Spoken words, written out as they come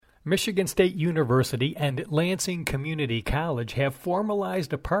Michigan State University and Lansing Community College have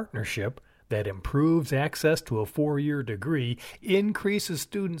formalized a partnership that improves access to a four-year degree, increases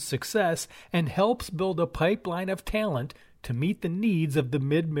student success, and helps build a pipeline of talent to meet the needs of the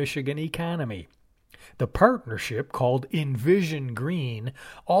mid-Michigan economy. The partnership, called Envision Green,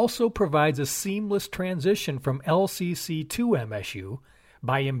 also provides a seamless transition from LCC to MSU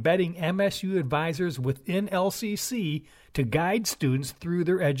by embedding MSU advisors within LCC to guide students through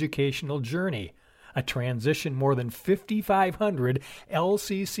their educational journey, a transition more than 5,500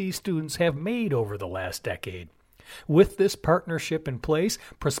 LCC students have made over the last decade. With this partnership in place,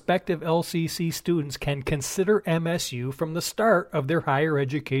 prospective LCC students can consider MSU from the start of their higher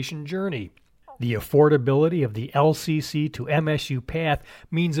education journey. The affordability of the LCC to MSU path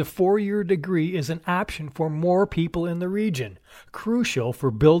means a four-year degree is an option for more people in the region, crucial for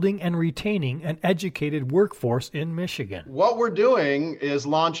building and retaining an educated workforce in Michigan. What we're doing is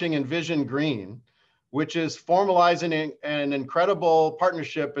launching Envision Green, which is formalizing an incredible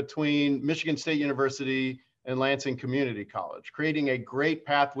partnership between Michigan State University and Lansing Community College, creating a great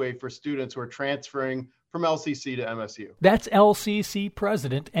pathway for students who are transferring from LCC to MSU. That's LCC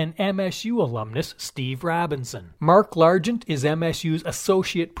president and MSU alumnus Steve Robinson. Mark Largent is MSU's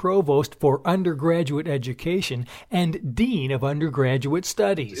associate provost for undergraduate education and dean of undergraduate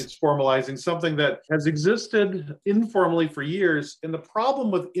studies. It's formalizing something that has existed informally for years. And the problem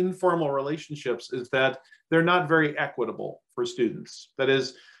with informal relationships is that they're not very equitable for students. That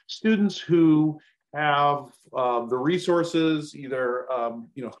is, students who have the resources, either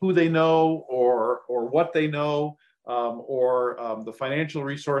who they know or what they know, or the financial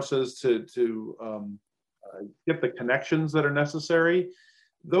resources to get the connections that are necessary.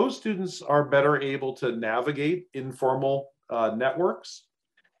 Those students are better able to navigate informal networks.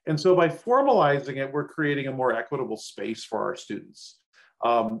 And so by formalizing it, we're creating a more equitable space for our students,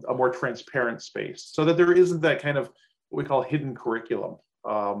 a more transparent space, so that there isn't that kind of what we call hidden curriculum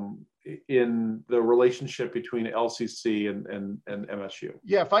in the relationship between LCC and MSU.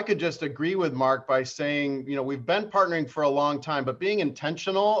 Yeah, if I could just agree with Mark by saying, we've been partnering for a long time, but being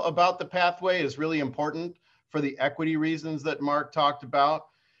intentional about the pathway is really important for the equity reasons that Mark talked about.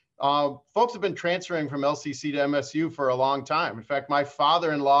 Folks have been transferring from LCC to MSU for a long time. In fact, my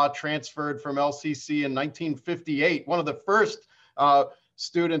father-in-law transferred from LCC in 1958, one of the first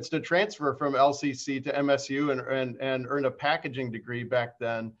students to transfer from LCC to MSU and earn a packaging degree back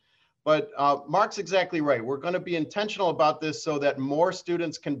then. But Mark's exactly right. We're going to be intentional about this so that more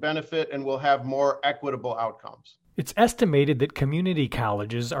students can benefit and we'll have more equitable outcomes. It's estimated that community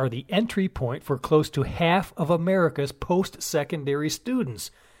colleges are the entry point for close to half of America's post-secondary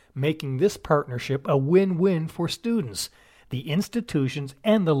students, making this partnership a win-win for students, the institutions,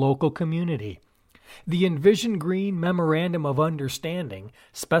 and the local community. The Envision Green Memorandum of Understanding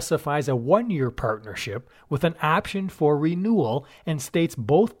specifies a one-year partnership with an option for renewal and states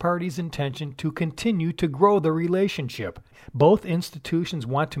both parties' intention to continue to grow the relationship. Both institutions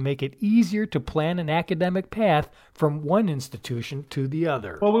want to make it easier to plan an academic path from one institution to the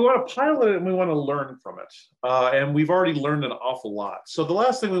other. Well, we want to pilot it and we want to learn from it. And we've already learned an awful lot. So the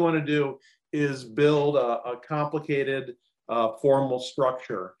last thing we want to do is build a complicated formal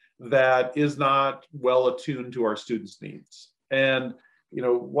structure that is not well attuned to our students' needs. And,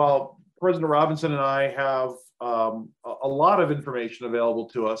 while President Robinson and I have a lot of information available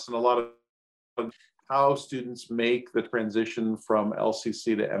to us and a lot of how students make the transition from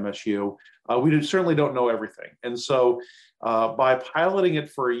LCC to MSU, we certainly don't know everything. And so by piloting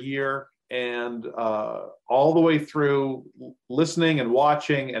it for a year and all the way through listening and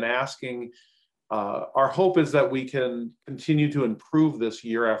watching and asking, our hope is that we can continue to improve this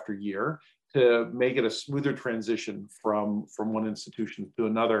year after year to make it a smoother transition from one institution to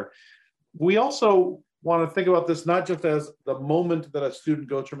another. We also want to think about this not just as the moment that a student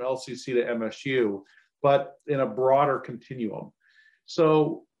goes from LCC to MSU, but in a broader continuum.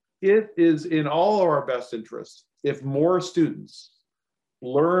 So it is in all of our best interests if more students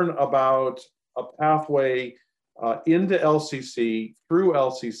learn about a pathway into LCC, through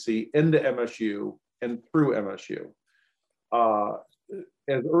LCC, into MSU, and through MSU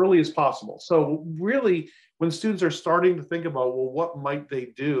as early as possible. So really, when students are starting to think about, well, what might they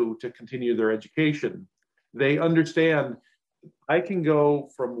do to continue their education, they understand I can go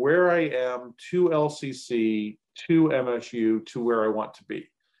from where I am to LCC, to MSU, to where I want to be.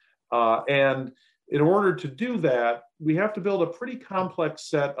 And in order to do that, we have to build a pretty complex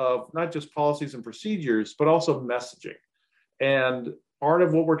set of not just policies and procedures, but also messaging. And part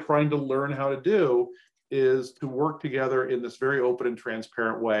of what we're trying to learn how to do is to work together in this very open and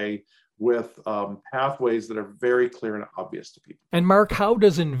transparent way with pathways that are very clear and obvious to people. And Mark, how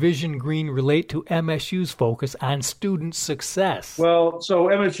does Envision Green relate to MSU's focus on student success? Well, so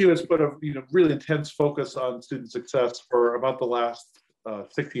MSU has put a really intense focus on student success for about the last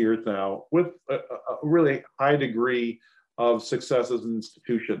 6 years now, with a really high degree of success as an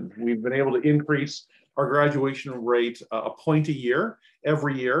institution. We've been able to increase our graduation rate a point a year,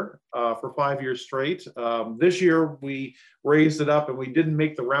 every year, for 5 years straight. This year, we raised it up and we didn't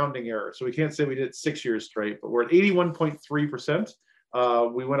make the rounding error. So we can't say we did it 6 years straight, but we're at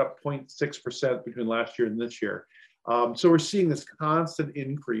 81.3%. We went up 0.6% between last year and this year. So we're seeing this constant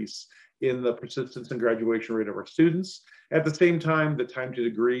increase in the persistence and graduation rate of our students. At the same time, the time to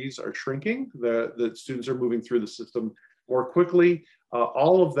degrees are shrinking. The students are moving through the system more quickly.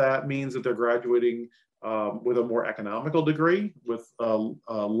 All of that means that they're graduating with a more economical degree, with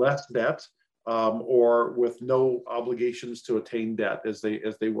less debt, or with no obligations to attain debt as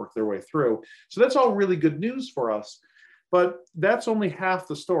they work their way through. So that's all really good news for us. But that's only half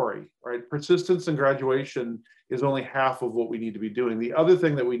the story, right? Persistence and graduation is only half of what we need to be doing. The other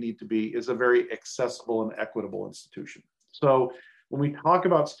thing that we need to be is a very accessible and equitable institution. So when we talk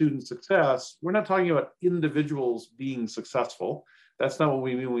about student success, we're not talking about individuals being successful. That's not what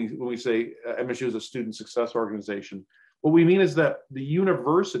we mean when we say MSU is a student success organization. What we mean is that the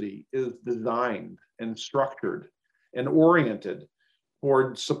university is designed and structured and oriented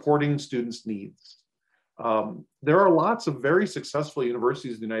toward supporting students' needs. There are lots of very successful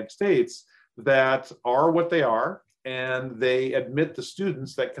universities in the United States that are what they are, and they admit the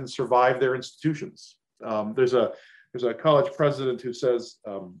students that can survive their institutions. There's a college president who says,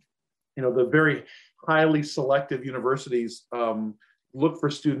 the very highly selective universities look for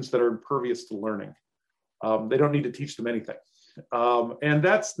students that are impervious to learning. They don't need to teach them anything. And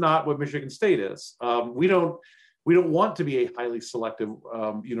that's not what Michigan State is. We don't want to be a highly selective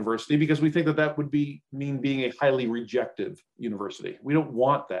university, because we think that would mean being a highly rejective university. We don't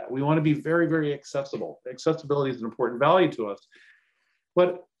want that. We want to be very, very accessible. Accessibility is an important value to us.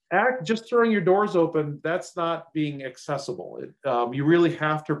 But just throwing your doors open, that's not being accessible. You really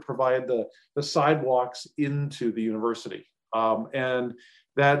have to provide the sidewalks into the university. And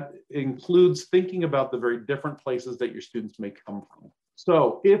that includes thinking about the very different places that your students may come from.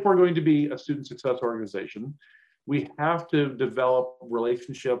 So if we're going to be a student success organization, we have to develop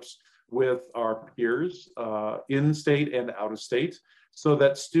relationships with our peers in state and out of state, so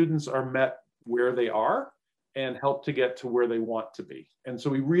that students are met where they are and help to get to where they want to be. And so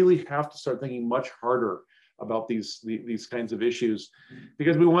we really have to start thinking much harder about these kinds of issues,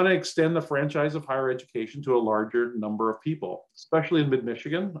 because we want to extend the franchise of higher education to a larger number of people, especially in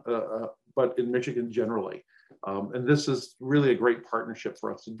mid-Michigan, but in Michigan generally. And this is really a great partnership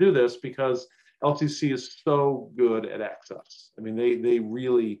for us to do this, because LCC is so good at access. I mean,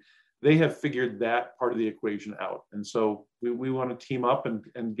 they have figured that part of the equation out. And so we want to team up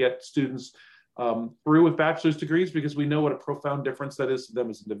and get students through with bachelor's degrees, because we know what a profound difference that is to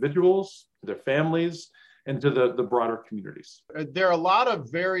them as individuals, to their families, and to the broader communities. There are a lot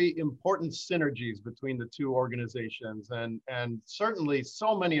of very important synergies between the two organizations, and certainly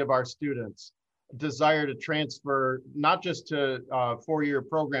so many of our students desire to transfer not just to four-year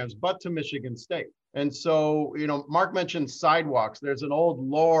programs, but to Michigan State. And so, Mark mentioned sidewalks. There's an old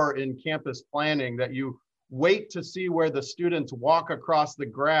lore in campus planning that you wait to see where the students walk across the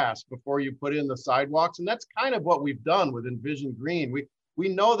grass before you put in the sidewalks. And that's kind of what we've done with Envision Green. We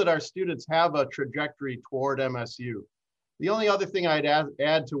know that our students have a trajectory toward MSU. The only other thing I'd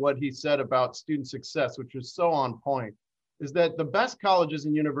add to what he said about student success, which is so on point, is that the best colleges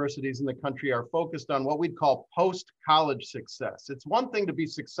and universities in the country are focused on what we'd call post-college success. It's one thing to be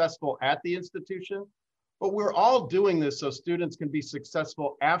successful at the institution, but we're all doing this so students can be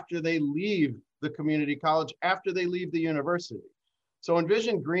successful after they leave the community college, after they leave the university. So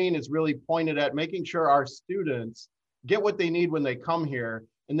Envision Green is really pointed at making sure our students get what they need when they come here,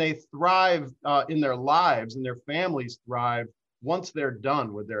 and they thrive in their lives, and their families thrive once they're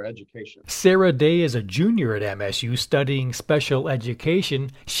done with their education. Sarah Day is a junior at MSU studying special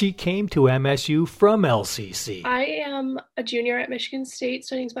education. She came to MSU from LCC. I am a junior at Michigan State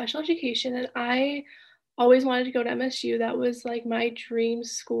studying special education, and I always wanted to go to MSU. That was like my dream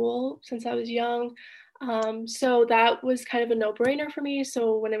school since I was young. So that was kind of a no-brainer for me.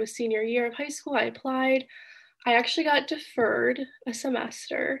 So when it was senior year of high school, I applied. I actually got deferred a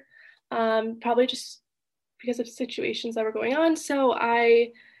semester, probably just because of situations that were going on. So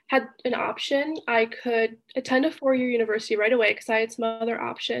I had an option. I could attend a four-year university right away, because I had some other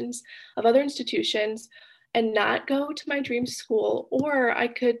options of other institutions and not go to my dream school, or I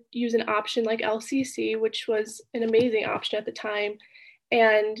could use an option like LCC, which was an amazing option at the time,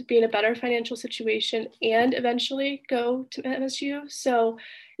 and be in a better financial situation and eventually go to MSU. So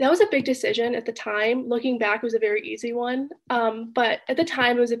that was a big decision at the time. Looking back, it was a very easy one. But at the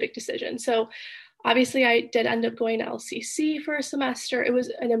time, it was a big decision. So obviously, I did end up going to LCC for a semester. It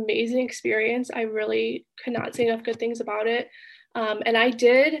was an amazing experience. I really could not say enough good things about it. And I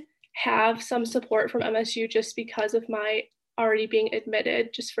did have some support from MSU just because of my already being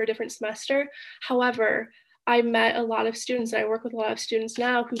admitted just for a different semester. However, I met a lot of students, and I work with a lot of students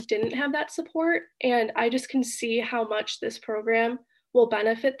now who didn't have that support. And I just can see how much this program will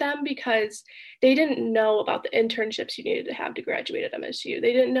benefit them because they didn't know about the internships you needed to have to graduate at MSU.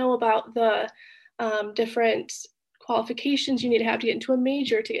 They didn't know about the different qualifications you need to have to get into a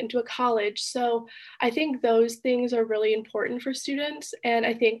major, to get into a college. So I think those things are really important for students. And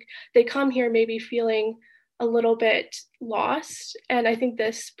I think they come here maybe feeling a little bit lost. And I think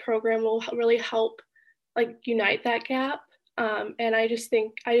this program will really help like unite that gap. And I just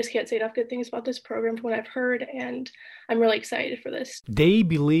can't say enough good things about this program from what I've heard, and I'm really excited for this. Day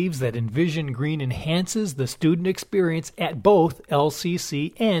believes that Envision Green enhances the student experience at both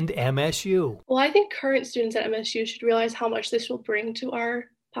LCC and MSU. Well, I think current students at MSU should realize how much this will bring to our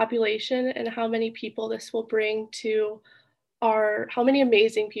population and how many people this will bring to how many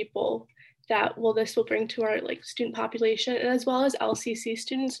amazing people this will bring to our like student population, and as well as LCC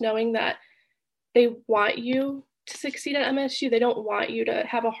students, knowing that they want you to succeed at MSU. They don't want you to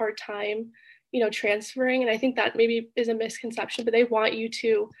have a hard time, transferring. And I think that maybe is a misconception, but they want you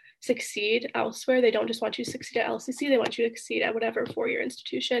to succeed elsewhere. They don't just want you to succeed at LCC. They want you to succeed at whatever four-year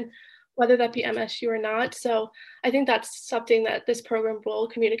institution, whether that be MSU or not. So I think that's something that this program will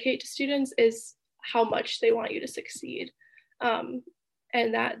communicate to students is how much they want you to succeed.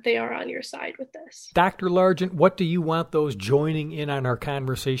 And that they are on your side with this. Dr. Largent, what do you want those joining in on our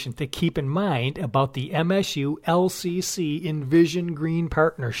conversation to keep in mind about the MSU LCC Envision Green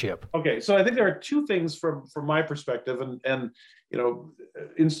partnership? Okay, so I think there are two things from my perspective, and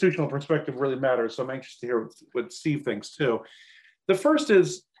institutional perspective really matters. So I'm anxious to hear what Steve thinks too. The first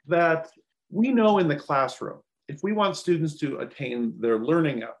is that we know in the classroom, if we want students to attain their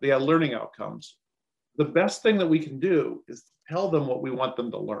learning outcomes, the best thing that we can do is tell them what we want them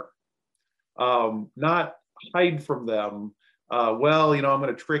to learn, not hide from them. I'm going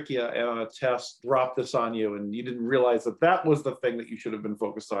to trick you and on a test, drop this on you, and you didn't realize that was the thing that you should have been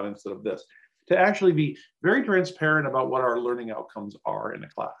focused on instead of this. To actually be very transparent about what our learning outcomes are in a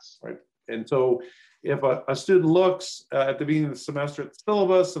class, right? And so if a student looks at the beginning of the semester at the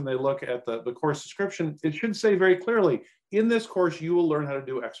syllabus and they look at the course description, it should say very clearly, in this course, you will learn how to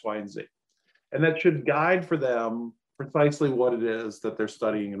do X, Y, and Z. And that should guide for them precisely what it is that they're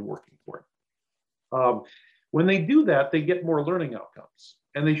studying and working toward. When they do that, they get more learning outcomes,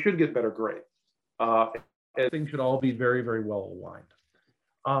 and they should get better grades. And things should all be very, very well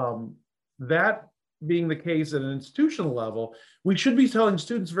aligned. That being the case at an institutional level, we should be telling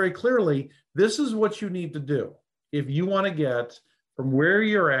students very clearly, this is what you need to do if you want to get from where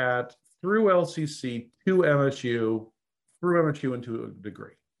you're at through LCC to MSU, through MSU into a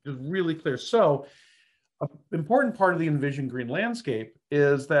degree. It's really clear. So an important part of the Envision Green landscape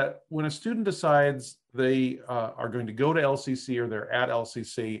is that when a student decides they are going to go to LCC or they're at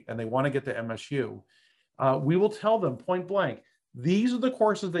LCC and they want to get to MSU, we will tell them point blank, these are the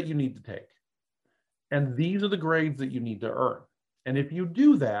courses that you need to take. And these are the grades that you need to earn. And if you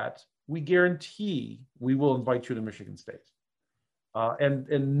do that, we guarantee we will invite you to Michigan State.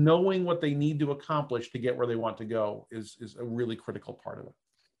 And knowing what they need to accomplish to get where they want to go is a really critical part of it.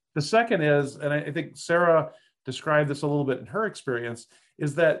 The second is, and I think Sarah described this a little bit in her experience,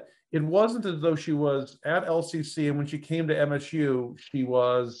 is that it wasn't as though she was at LCC and when she came to MSU, she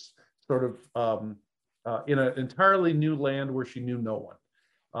was sort of in an entirely new land where she knew no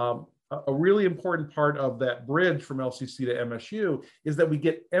one. A really important part of that bridge from LCC to MSU is that we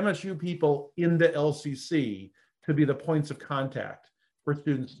get MSU people into LCC to be the points of contact for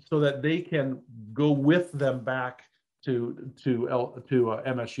students so that they can go with them back to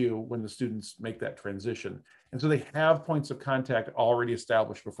MSU when the students make that transition. And so they have points of contact already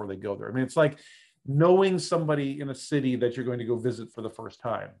established before they go there. I mean, it's like knowing somebody in a city that you're going to go visit for the first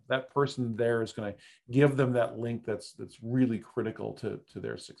time. That person there is going to give them that link that's really critical to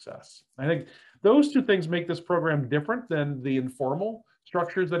their success. I think those two things make this program different than the informal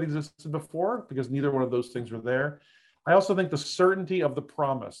structures that existed before, because neither one of those things were there. I also think the certainty of the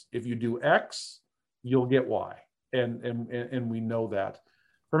promise, if you do X, you'll get Y. And we know that.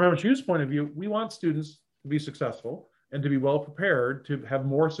 From MSU's point of view, we want students to be successful and to be well prepared to have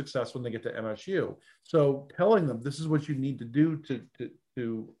more success when they get to MSU. So telling them this is what you need to do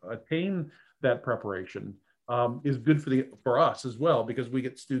to attain that preparation is good for us as well, because we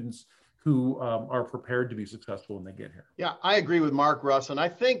get students who are prepared to be successful when they get here. Yeah, I agree with Mark, Russ. And I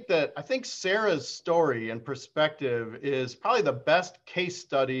think Sarah's story and perspective is probably the best case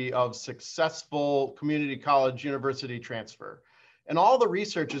study of successful community college university transfer. And all the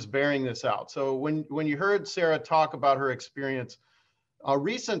research is bearing this out. So when you heard Sarah talk about her experience, a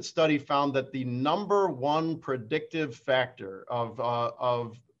recent study found that the number one predictive factor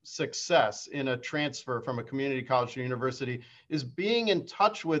of success in a transfer from a community college to university is being in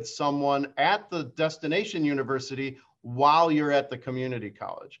touch with someone at the destination university while you're at the community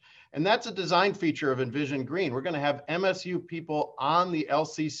college. And that's a design feature of Envision Green. We're going to have MSU people on the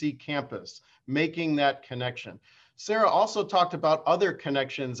LCC campus making that connection. Sarah also talked about other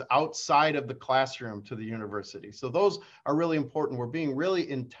connections outside of the classroom to the university. So those are really important. We're being really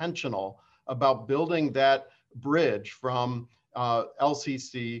intentional about building that bridge from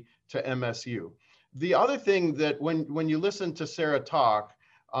LCC to MSU. The other thing that when you listen to Sarah talk,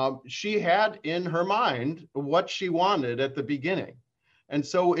 she had in her mind what she wanted at the beginning. And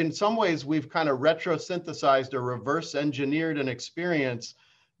so in some ways, we've kind of retro-synthesized or reverse engineered an experience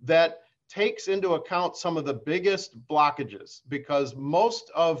that takes into account some of the biggest blockages, because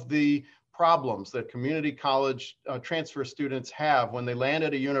most of the problems that community college transfer students have when they land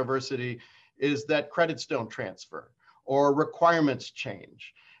at a university is that credits don't transfer or requirements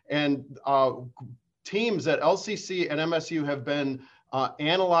change. And teams at LCC and MSU have been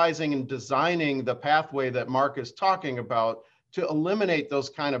analyzing and designing the pathway that Mark is talking about to eliminate those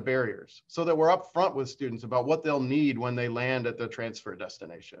kind of barriers so that we're upfront with students about what they'll need when they land at the transfer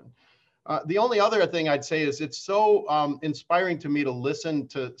destination. The only other thing I'd say is it's so inspiring to me to listen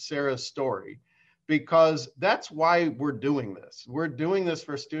to Sarah's story, because that's why we're doing this. We're doing this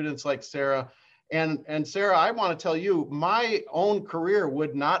for students like Sarah. And Sarah, I want to tell you, my own career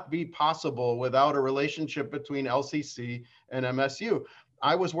would not be possible without a relationship between LCC and MSU.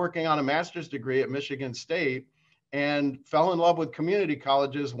 I was working on a master's degree at Michigan State and fell in love with community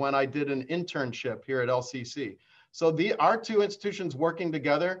colleges when I did an internship here at LCC. So our two institutions working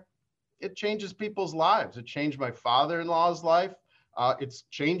together, it changes people's lives. It changed my father-in-law's life. It's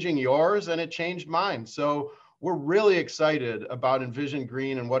changing yours, and it changed mine. So we're really excited about Envision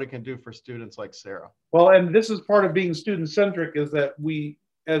Green and what it can do for students like Sarah. Well, and this is part of being student-centric, is that we,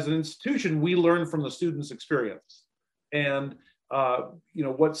 as an institution, we learn from the student's experience. And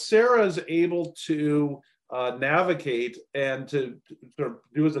what Sarah is able to navigate and to sort of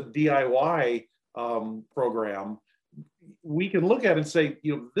do as a DIY program, we can look at it and say,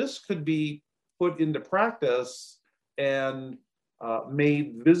 this could be put into practice and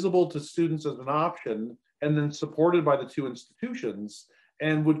made visible to students as an option, and then supported by the two institutions,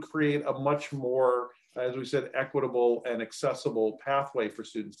 and would create a much more, as we said, equitable and accessible pathway for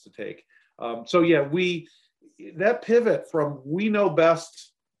students to take. That pivot from we know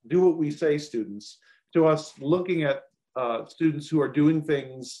best, do what we say students, to us looking at students who are doing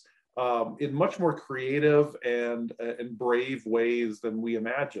things in much more creative and brave ways than we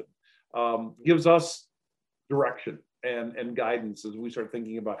imagine, gives us direction and guidance as we start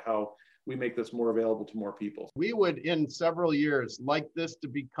thinking about how we make this more available to more people. We would, in several years, like this to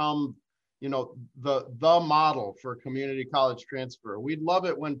become, the model for community college transfer. We'd love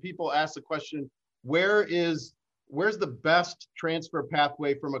it when people ask the question, where's the best transfer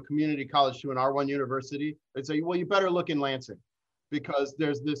pathway from a community college to an R1 university? They'd say, well, you better look in Lansing, because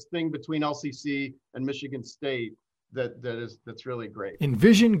there's this thing between LCC and Michigan State that's really great.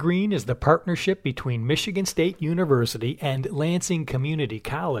 Envision Green is the partnership between Michigan State University and Lansing Community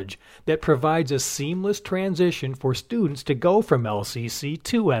College that provides a seamless transition for students to go from LCC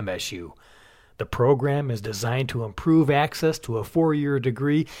to MSU. The program is designed to improve access to a 4-year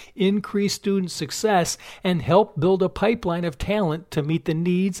degree, increase student success, and help build a pipeline of talent to meet the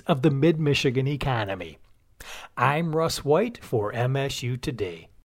needs of the mid-Michigan economy. I'm Russ White for MSU Today.